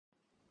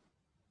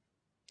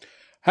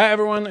Hey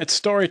everyone, it's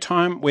story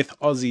time with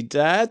Aussie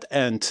Dad,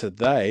 and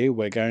today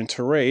we're going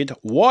to read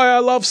Why I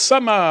Love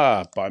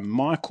Summer by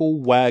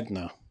Michael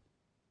Wagner.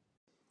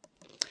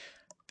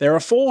 There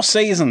are 4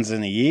 seasons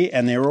in a year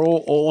and they're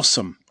all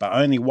awesome, but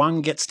only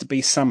one gets to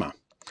be summer.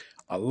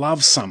 I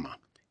love summer.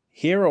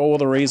 Here are all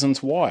the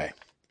reasons why.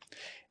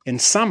 In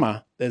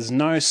summer, there's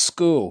no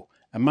school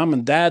and Mum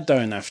and Dad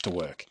don't have to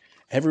work.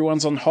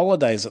 Everyone's on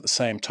holidays at the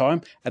same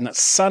time and it's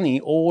sunny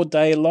all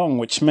day long,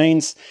 which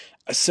means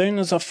as soon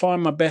as I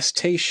find my best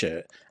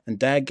t-shirt and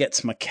Dad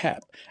gets my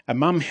cap and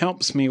Mum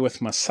helps me with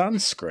my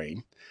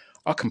sunscreen,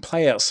 I can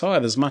play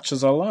outside as much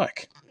as I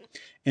like.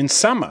 In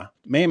summer,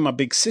 me and my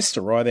big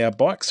sister ride our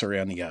bikes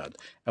around the yard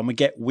and we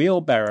get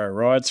wheelbarrow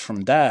rides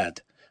from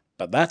Dad.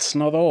 But that's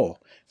not all.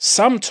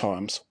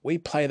 Sometimes we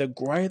play the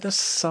greatest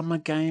summer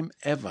game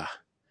ever.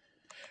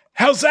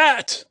 How's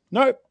that?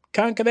 Nope,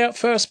 can't get out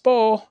first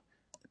ball.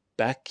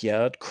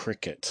 Backyard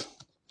cricket.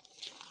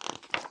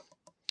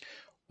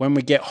 When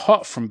we get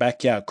hot from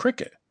backyard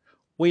cricket,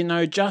 we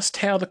know just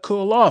how to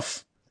cool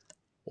off.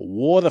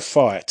 Water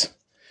fight.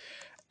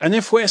 And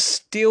if we're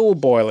still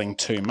boiling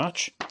too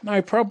much,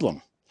 no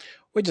problem.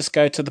 We just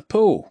go to the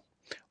pool.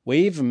 We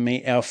even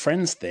meet our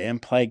friends there and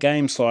play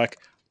games like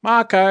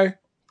Marco,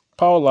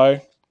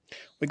 Polo.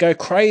 We go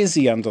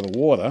crazy under the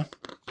water.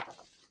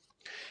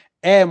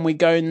 And we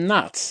go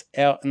nuts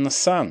out in the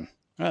sun.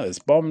 Oh, there's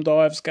bomb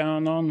dives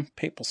going on,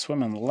 people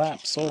swimming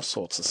laps, all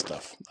sorts of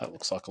stuff. That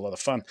looks like a lot of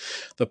fun.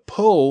 The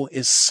pool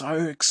is so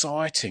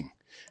exciting.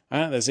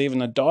 There's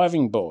even a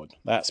diving board.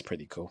 That's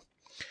pretty cool.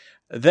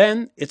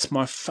 Then it's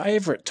my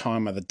favourite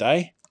time of the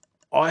day,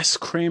 ice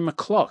cream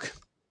o'clock.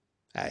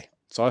 Hey,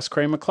 it's ice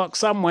cream o'clock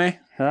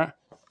somewhere. Huh?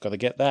 Got to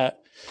get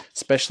that,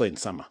 especially in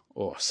summer.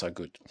 Oh, so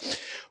good.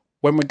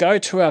 When we go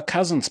to our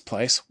cousin's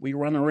place, we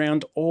run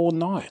around all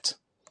night.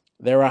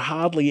 There are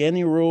hardly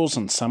any rules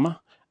in summer.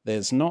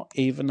 There's not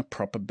even a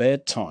proper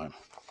bedtime.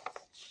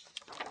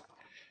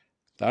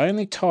 The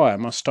only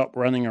time I stop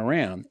running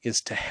around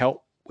is to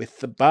help with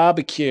the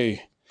barbecue.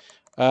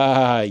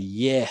 Ah,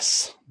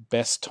 yes.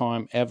 Best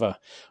time ever.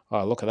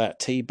 Oh, look at that.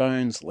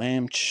 T-bones,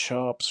 lamb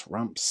chops,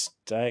 rump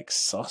steaks,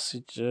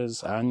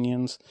 sausages,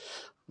 onions.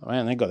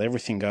 Man, they got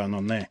everything going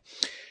on there.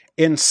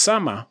 In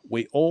summer,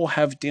 we all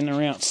have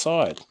dinner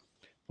outside.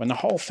 When the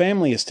whole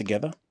family is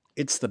together,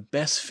 it's the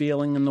best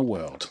feeling in the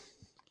world.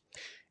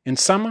 In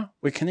summer,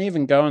 we can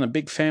even go on a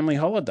big family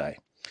holiday.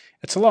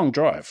 It's a long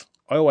drive.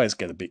 I always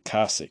get a bit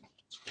carsick.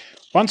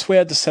 Once we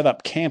had to set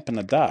up camp in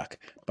the dark,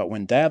 but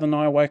when Dad and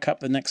I woke up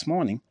the next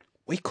morning,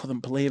 we couldn't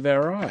believe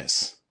our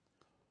eyes.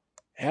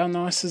 How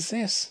nice is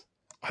this?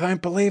 I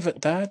don't believe it,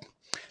 Dad.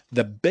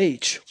 The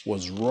beach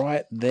was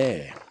right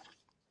there.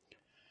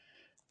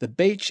 The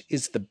beach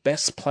is the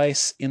best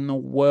place in the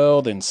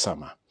world in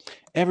summer.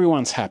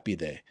 Everyone's happy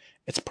there.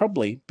 It's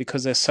probably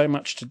because there's so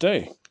much to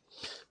do.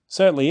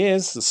 Certainly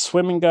is. There's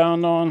swimming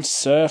going on,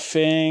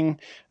 surfing,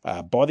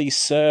 body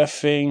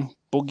surfing,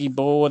 boogie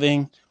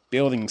boarding,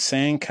 building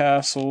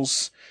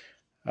sandcastles.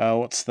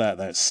 What's that?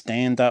 That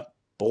stand-up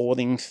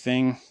boarding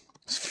thing.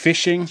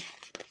 Fishing.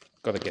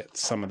 Got to get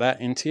some of that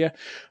into you.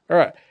 All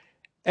right.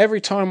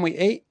 Every time we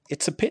eat,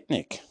 it's a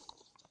picnic.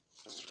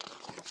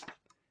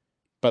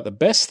 But the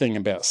best thing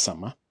about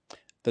summer,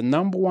 the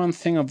number one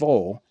thing of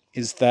all,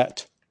 is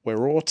that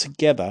we're all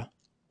together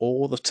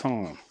all the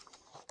time.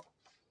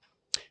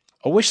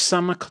 I wish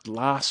summer could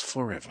last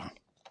forever.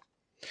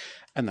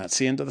 And that's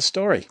the end of the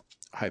story.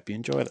 I hope you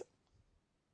enjoyed it.